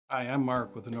Hi, I'm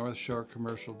Mark with the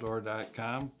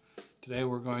NorthShoreCommercialDoor.com. Today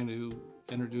we're going to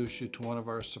introduce you to one of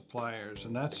our suppliers,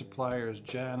 and that supplier is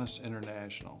Janus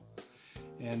International.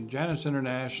 And Janus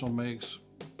International makes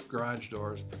garage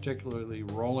doors, particularly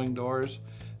rolling doors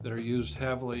that are used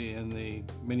heavily in the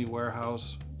mini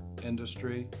warehouse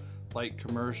industry, light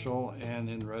commercial, and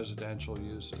in residential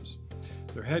uses.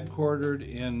 They're headquartered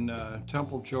in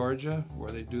Temple, Georgia,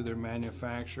 where they do their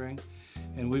manufacturing,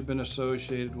 and we've been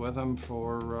associated with them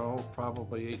for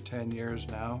probably 8-10 years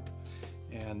now.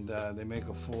 And they make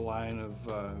a full line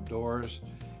of doors,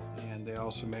 and they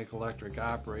also make electric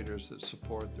operators that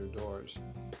support their doors.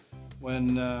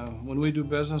 When we do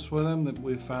business with them,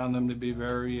 we've found them to be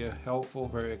very helpful,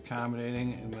 very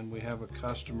accommodating, and when we have a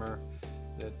customer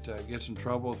that gets in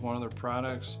trouble with one of their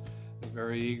products, they're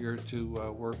very eager to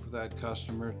work with that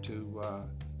customer to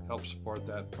help support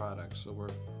that product. So we're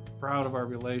proud of our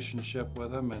relationship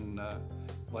with them and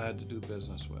glad to do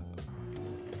business with them.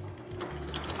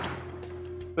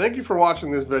 Thank you for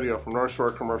watching this video from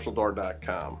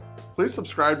NorthShoreCommercialDoor.com. Please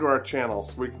subscribe to our channel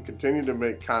so we can continue to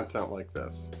make content like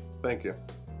this. Thank you.